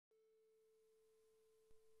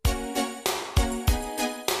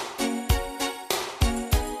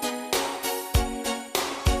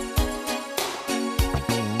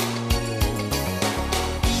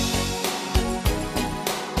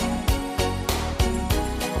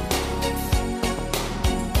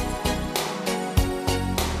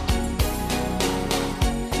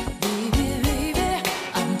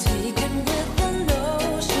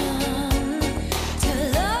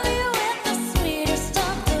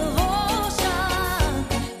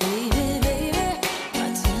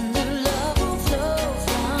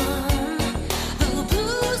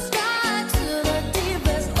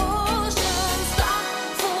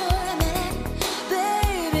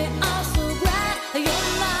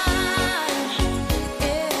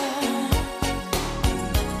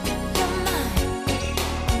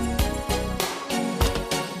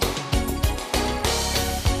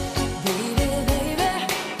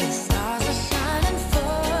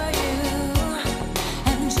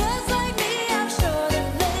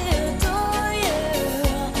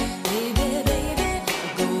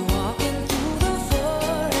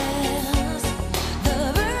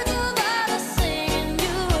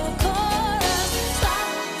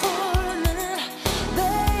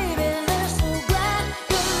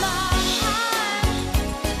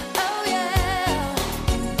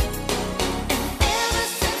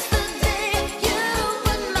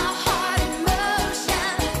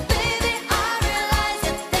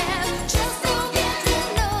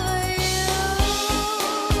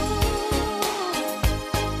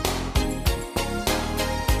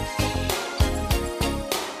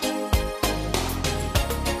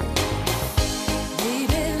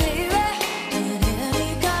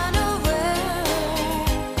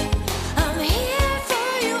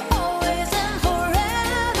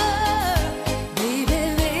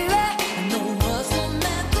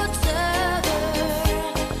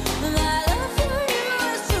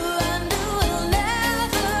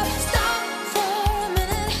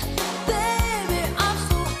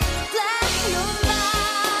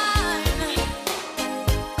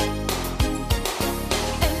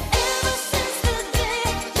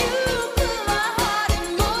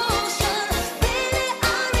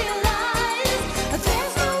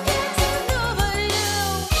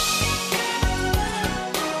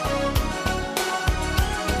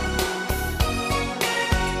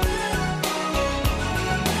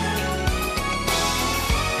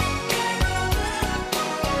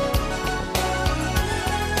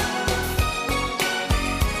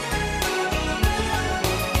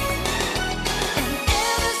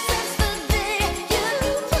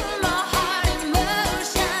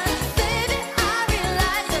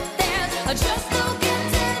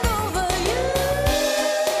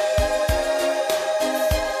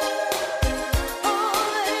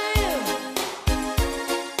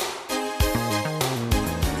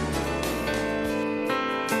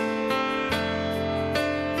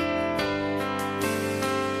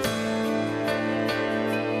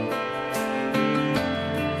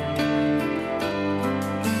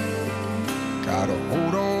Try to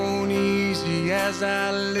hold on easy as I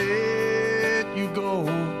let you go.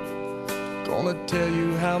 Gonna tell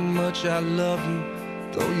you how much I love you,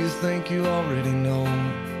 though you think you already know.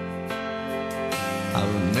 I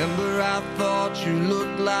remember I thought you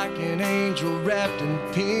looked like an angel wrapped in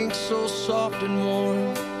pink, so soft and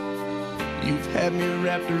warm. You've had me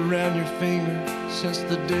wrapped around your finger since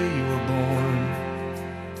the day you were born.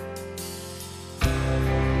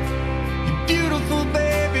 You're beautiful,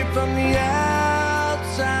 baby, from the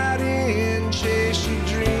outside in. Chase your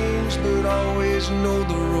dreams, but always know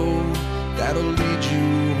the road that'll lead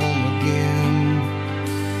you home again.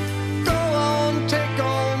 Go on, take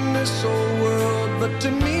on this old world, but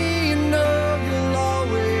to me, you know you'll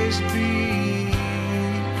always be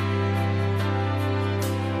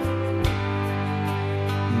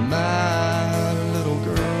my little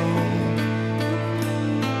girl.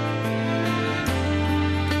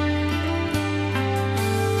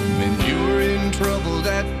 When you were in trouble,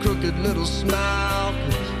 that crooked little smile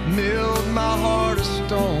could melt my heart of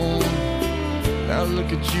stone. Now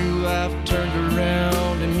look at you, I've turned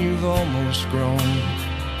around and you've almost grown.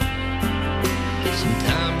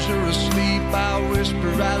 Sometimes you're asleep, I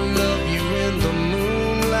whisper I love you in the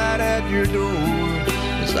moonlight at your door.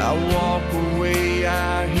 As I walk away,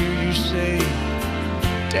 I hear you say,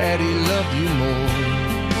 Daddy, love you more.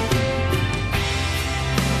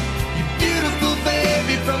 You're beautiful,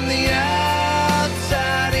 baby, from the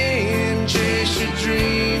outside in. Chase your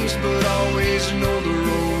dreams, but always know the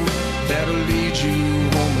road that'll lead you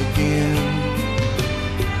home again.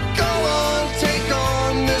 Go on, take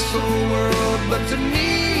on this whole world, but to me,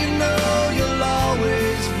 you know you'll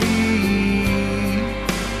always be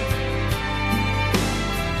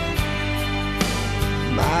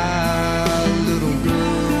my little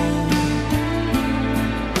girl.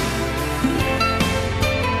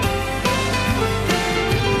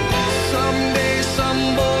 Someday some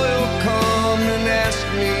boy will come and ask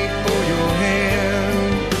me for your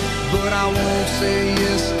hand, but I won't say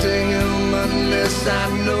yes to him unless I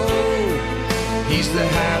know he's the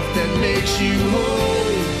half that makes you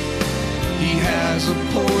whole. He has a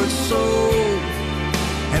poet's soul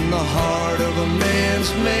and the heart of a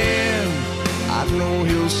man's man. I know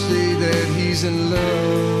he'll say that he's in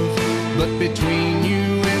love, but between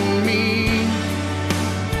you